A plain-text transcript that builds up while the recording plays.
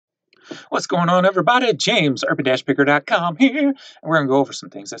What's going on, everybody? James, urban-picker.com here, and we're going to go over some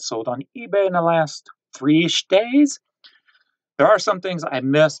things that sold on eBay in the last 3-ish days. There are some things I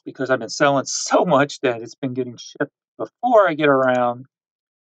missed because I've been selling so much that it's been getting shipped before I get around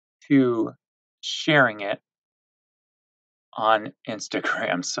to sharing it on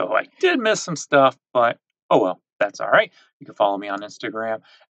Instagram. So I did miss some stuff, but oh well, that's all right. You can follow me on Instagram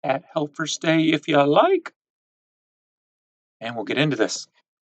at HelpForStay if you like, and we'll get into this.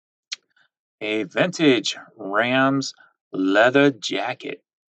 A vintage Rams leather jacket.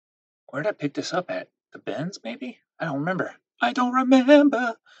 Where did I pick this up at? The Benz, maybe? I don't remember.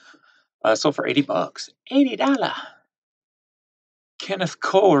 Sold for $80. $80. Kenneth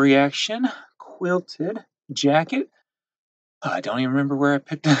Cole reaction. Quilted jacket. I don't even remember where I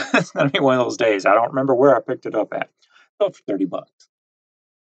picked it. It's gonna be one of those days. I don't remember where I picked it up at. Sold for $30.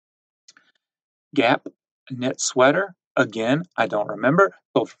 Gap knit sweater. Again, I don't remember.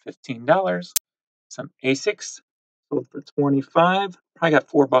 Sold for $15. Some Asics. Sold for $25. Probably got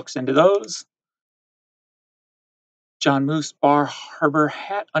 $4 into those. John Moose Bar Harbor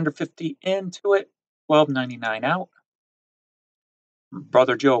hat, under 50 into it, $12.99 out.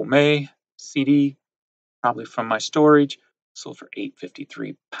 Brother Joe May CD, probably from my storage, sold for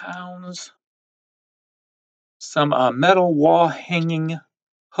 £8.53. Some metal wall hanging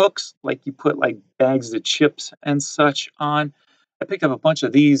hooks, like you put like bags of chips and such on. I picked up a bunch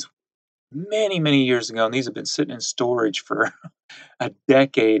of these many years ago, and these have been sitting in storage for a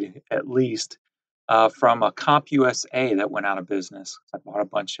decade at least, from a Comp USA that went out of business. I bought a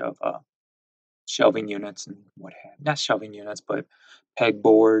bunch of shelving units and not shelving units, but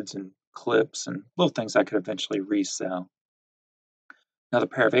pegboards and clips and little things I could eventually resell. Another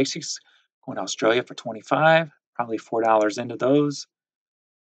pair of Asics going to Australia for $25, probably $4 into those.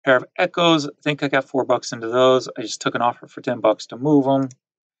 Pair of Echoes, I think I got $4 into those. I just took an offer for $10 to move them.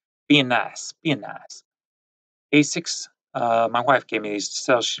 Being nice. Asics, my wife gave me these to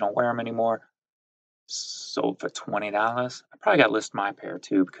sell. She don't wear them anymore. Sold for $20. I probably got to list my pair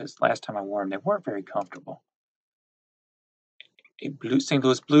too, because last time I wore them, they weren't very comfortable. A blue St.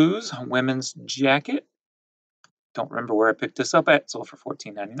 Louis Blues women's jacket. Don't remember where I picked this up at. Sold for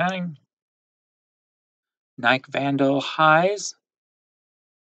 $14.99. Nike Vandal highs.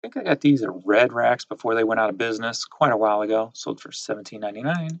 I think I got these at Red Racks before they went out of business quite a while ago. Sold for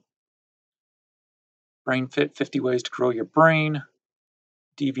 $17.99. Brain Fit 50 Ways to Grow Your Brain.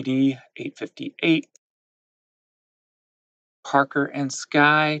 DVD $8.58. Parker and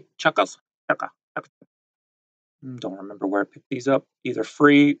Sky Chuckles. Don't remember where I picked these up. Either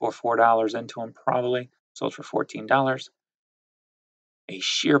free or $4 into them probably. Sold for $14. A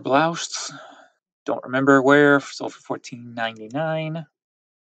sheer blouse. Don't remember where. Sold for $14.99.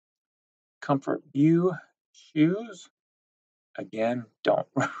 Comfort View shoes. Again, don't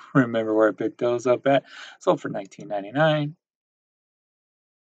remember where I picked those up at. Sold for $19.99.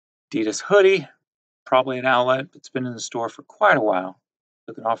 Adidas hoodie. Probably an outlet. It's been in the store for quite a while.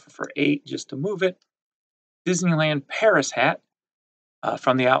 Took an offer for $8 just to move it. Disneyland Paris hat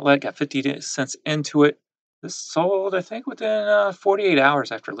from the outlet. Got 50 cents into it. This sold, I think, within 48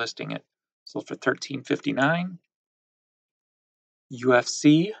 hours after listing it. Sold for $13.59.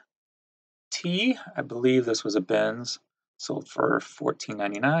 UFC tee, I believe this was a Benz. Sold for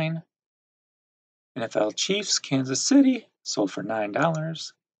 $14.99. NFL Chiefs, Kansas City, sold for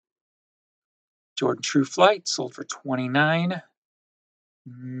 $9. Jordan True Flight sold for $29.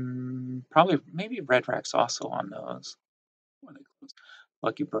 Probably, maybe Red Racks also on those.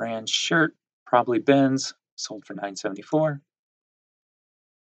 Lucky Brand shirt, probably Benz, sold for $9.74.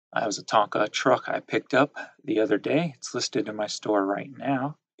 I was a Tonka truck I picked up the other day. It's listed in my store right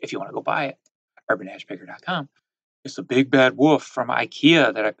now. If you want to go buy it, urban-picker.com. It's a Big Bad Wolf from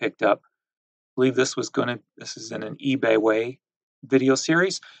IKEA that I picked up. I believe this is in an eBay way video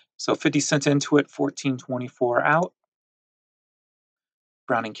series. So 50 cents into it, $14.24 out.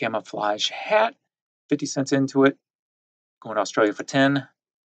 Browning camouflage hat, 50 cents into it, going to Australia for $10.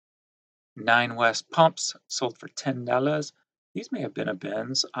 Nine West pumps sold for $10. These may have been a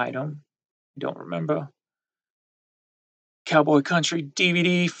Benz item. I don't remember. Cowboy Country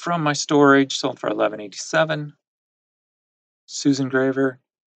DVD from my storage sold for $11.87. Susan Graver.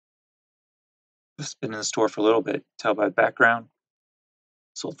 This has been in the store for a little bit. Tell by the background.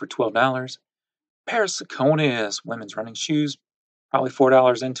 Sold for $12. Pair of Saucony's women's running shoes. Probably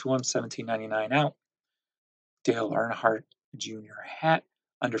 $4 into them. $17.99 out. Dale Earnhardt Jr. hat.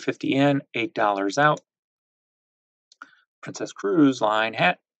 Under 50 in. $8 out. Princess Cruise Line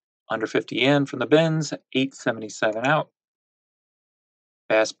hat. Under 50 in from the Benz. $8.77 out.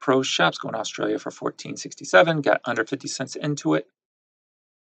 Bass Pro Shops going to Australia for $14.67. Got under 50 cents into it.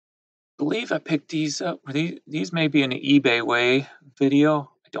 believe I picked these up. These may be an eBay way video.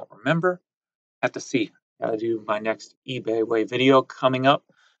 I don't remember. Have to see. Gotta do my next eBay way video coming up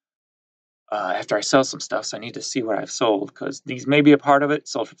after I sell some stuff. So I need to see what I've sold because these may be a part of it.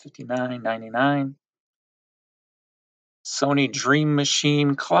 Sold for $59.99. Sony Dream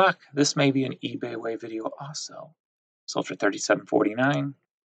Machine clock. This may be an eBay way video also. Sold for $37.49.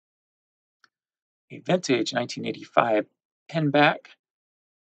 A vintage 1985 pen back.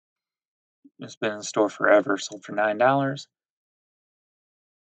 It's been in the store forever. Sold for $9.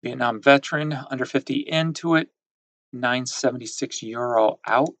 Vietnam veteran under 50 into it. €976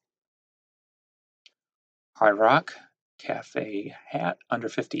 out. Hard Rock Cafe hat under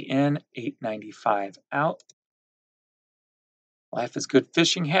 50 in, $8.95 out. Life is Good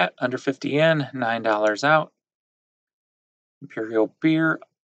fishing hat under 50 in, $9 out. Imperial beer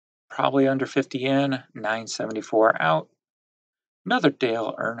probably under 50 in, $9.74 out. Another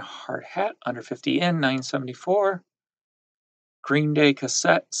Dale Earnhardt hat under 50 in, $9.74. Green Day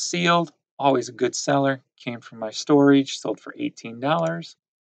cassette sealed, always a good seller. Came from my storage, sold for $18.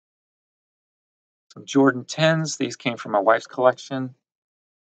 Some Jordan 10s. These came from my wife's collection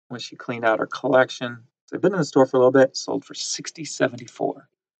when she cleaned out her collection. So they've been in the store for a little bit, sold for $60.74.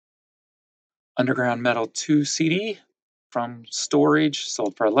 Underground Metal 2 CD from storage,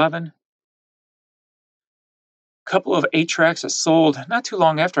 sold for $11. Couple of 8-tracks I sold not too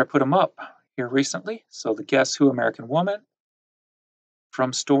long after I put them up here recently. So the Guess Who American Woman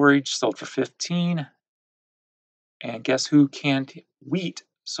from storage sold for $15. And Guess Who Canned Wheat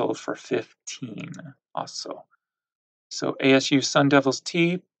sold for $15 also. So ASU Sun Devils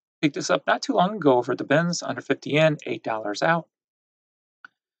Tea, picked this up not too long ago over at the bins, under 50 in, $8 out.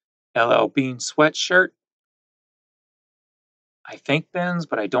 LL Bean sweatshirt, I think bins,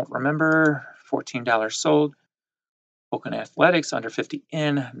 but I don't remember, $14 sold. Oakland Athletics, under 50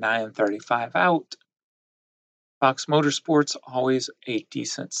 in, $9.35 out. Fox Motorsports, always a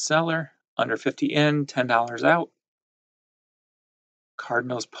decent seller, under 50 in, $10 out.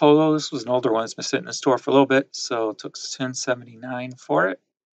 Cardinals Polo, this was an older one, it's been sitting in the store for a little bit, so it took $10.79 for it.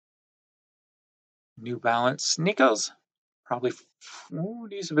 New Balance sneakers, probably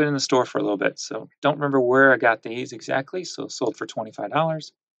these have been in the store for a little bit, so don't remember where I got these exactly, so sold for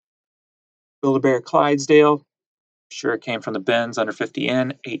 $25. Build-A-Bear Clydesdale, sure it came from the bins, under 50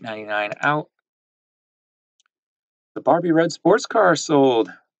 in, $8.99 out. The Barbie Red sports car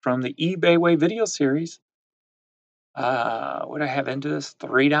sold from the eBay Way video series. What did I have into this?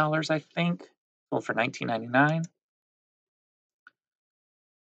 $3, I think. Sold for $19.99.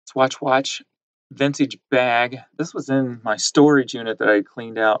 Swatch vintage bag. This was in my storage unit that I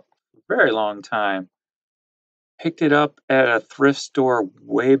cleaned out for a very long time. Picked it up at a thrift store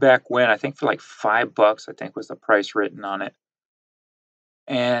way back when, I think for like $5, I think was the price written on it.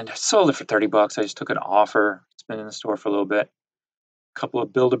 And sold it for $30. I just took an offer. It's been in the store for a little bit. A couple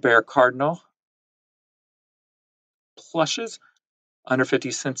of Build-A-Bear Cardinal plushes, under 50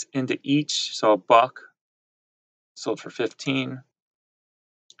 cents into each, so $1. Sold for $15.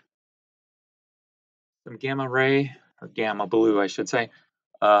 Some Gamma Ray, or Gamma Blue, I should say,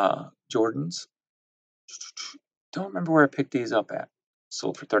 Jordans. Don't remember where I picked these up at.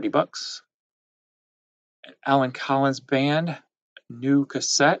 Sold for $30. An Alan Collins Band, new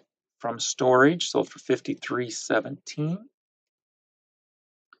cassette from storage, sold for $53.17.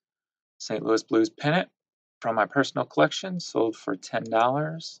 St. Louis Blues pennant from my personal collection, sold for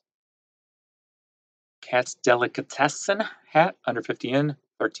 $10. Cat's Delicatessen hat, under 50 in,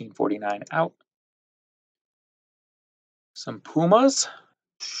 $13.49 out. Some Pumas.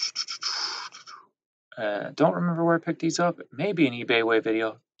 Don't remember where I picked these up. Maybe an eBay Way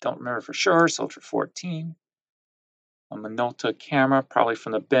video. Don't remember for sure. Sold for $14. A Minolta camera, probably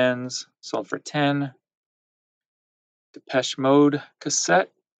from the bins. Sold for $10. Depeche Mode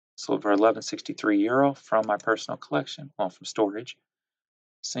cassette. Sold for €11.63 from my personal collection. Well, from storage.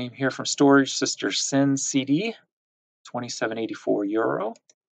 Same here from storage. Sister Sin CD. €27.84.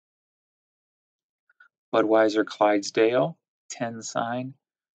 Budweiser Clydesdale 10 sign.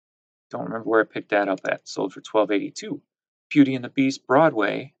 Don't remember where I picked that up at. Sold for $12.82. Beauty and the Beast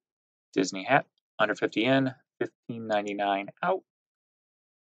Broadway Disney hat, under 50 in, $15.99 out.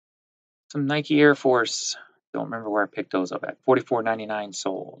 Some Nike Air Force. Don't remember where I picked those up at. $44.99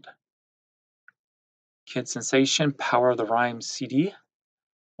 sold. Kid Sensation Power of the Rhyme CD.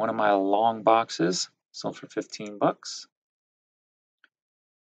 One of my long boxes. Sold for $15.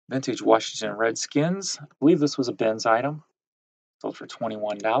 Vintage Washington Redskins. I believe this was a Ben's item. Sold for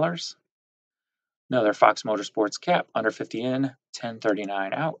 $21. Another Fox Motorsports cap, under 50 in,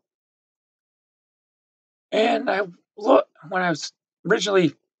 $10.39 out. And I look when I was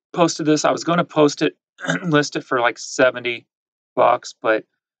originally posted this. I was going to post it, list it for like $70, but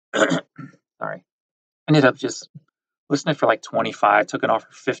sorry, ended up just listing it for like 25. Took an offer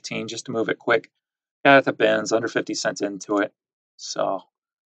for 15 just to move it quick. Got at the bins, under 50 cents into it. So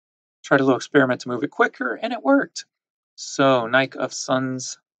tried a little experiment to move it quicker, and it worked. So Nike of Son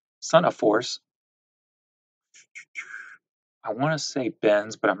of Force. I want to say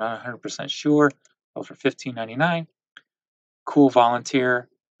Benz, but I'm not 100% sure. Sold for $15.99. Cool volunteer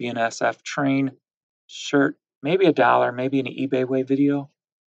BNSF train shirt, maybe $1, maybe an eBay way video,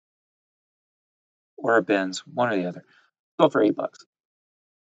 or a Benz, one or the other. Sold for $8.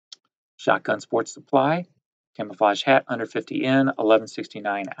 Shotgun Sports Supply, camouflage hat under 50 in,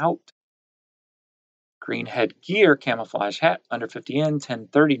 $11.69 out. Green Headgear camouflage hat under 50 in,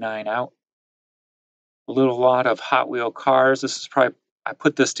 $10.39 out. A little lot of Hot Wheel cars. This is probably, I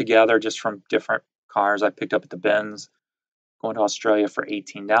put this together just from different cars I picked up at the bins. Going to Australia for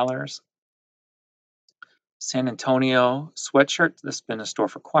 $18. San Antonio sweatshirt. This has been in the store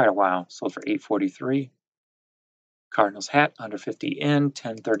for quite a while. Sold for $8.43. Cardinals hat under 50 in,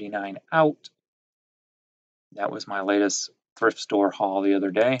 $10.39 out. That was my latest thrift store haul the other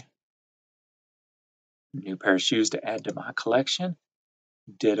day. New pair of shoes to add to my collection.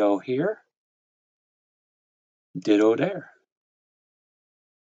 Ditto here. Ditto there.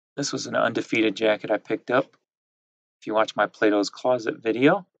 This was an undefeated jacket I picked up. If you watch my Plato's Closet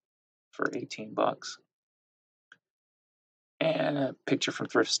video, for $18. And a picture from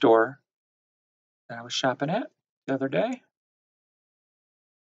thrift store that I was shopping at the other day.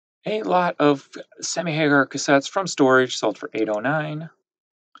 A lot of Sammy Hagar cassettes from storage sold for $8.09.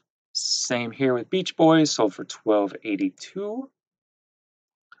 Same here with Beach Boys, sold for $12.82.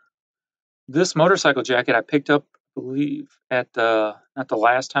 This motorcycle jacket I picked up, I believe, at the not the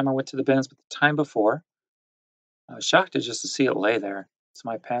last time I went to the bins, but the time before. I was shocked just to see it lay there, so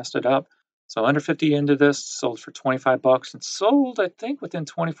I passed it up. So under 50 into this, sold for $25 and sold, I think, within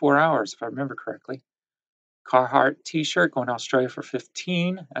 24 hours, if I remember correctly. Carhartt t-shirt going to Australia for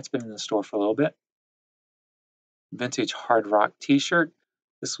 $15. That's been in the store for a little bit. Vintage Hard Rock t-shirt.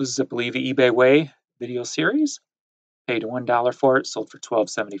 This was, I believe, the eBay Way video series. Paid $1 for it, sold for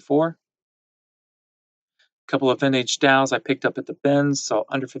 $12.74. Couple of vintage dowels I picked up at the bins, so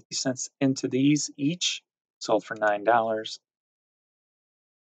under 50 cents into these each, sold for $9.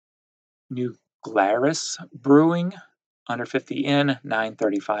 New Glarus Brewing, under 50 in,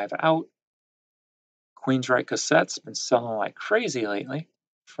 $9.35 out. Queensryche cassettes, been selling like crazy lately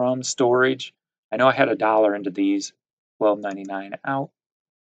from storage. I know I had $1 into these, $12.99 out.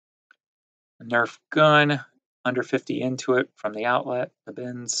 A Nerf gun, under 50 into it from the outlet. The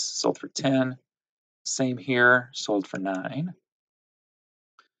bins sold for 10. Same here, sold for 9.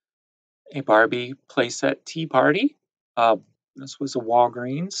 A Barbie playset tea party. This was a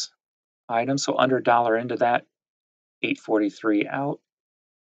Walgreens item, so under $1 into that, $8.43 out.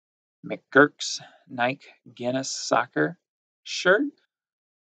 McGurk's Nike Guinness soccer shirt.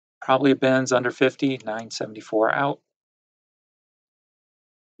 Probably a Benz under 50, $9.74 out.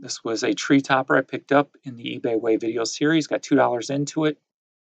 This was a tree topper I picked up in the eBay Way video series. Got $2 into it.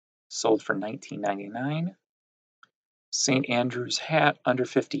 Sold for $19.99. St. Andrew's hat under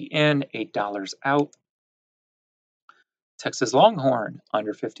 50 in, $8 out. Texas Longhorn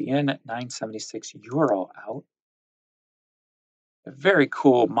under 50 in at €9.76 out. A very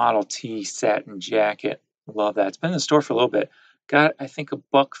cool Model T satin jacket. Love that. It's been in the store for a little bit. Got, I think,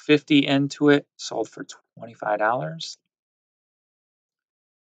 $1.50 into it. Sold for $25.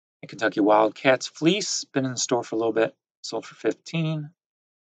 A Kentucky Wildcats fleece. Been in the store for a little bit. Sold for $15.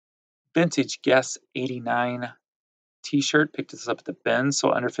 Vintage Guess 89 t-shirt. Picked this up at the bin,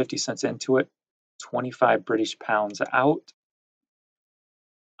 so under 50 cents into it. 25 British pounds out.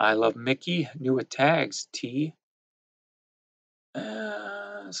 I Love Mickey, new with tags, tee.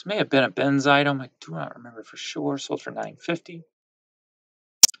 This may have been a Ben's item. I do not remember for sure. Sold for $9.50.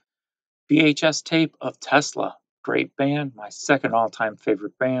 VHS tape of Tesla. Great band. My second all-time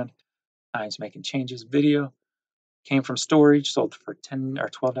favorite band. Times Making Changes video. Came from storage. Sold for $10 or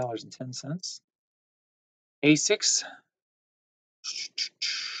 $12.10. Asics.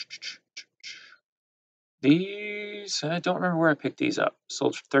 These, I don't remember where I picked these up.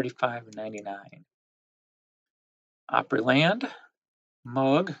 Sold for $35.99. Opryland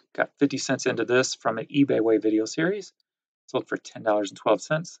mug. Got 50 cents into this from an eBay Way video series. Sold for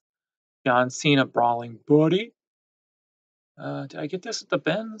 $10.12. John Cena Brawling Buddy. Did I get this at the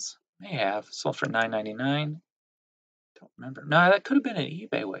bins? May have. Sold for $9.99. Don't remember. No, that could have been an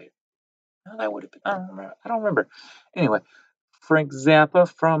eBay Way. No, that would have been. I don't remember. Anyway, Frank Zappa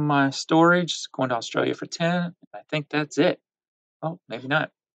from my storage. Going to Australia for 10. I think that's it. Oh, maybe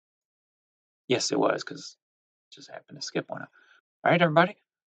not. Yes, it was because just happened to skip one. All right, everybody.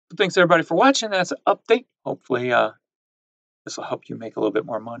 Thanks everybody for watching. That's an update. Hopefully, this will help you make a little bit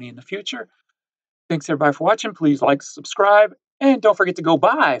more money in the future. Thanks everybody for watching. Please like, subscribe, and don't forget to go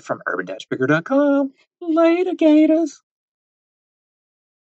buy from urban-bigger.com. Later, Gators.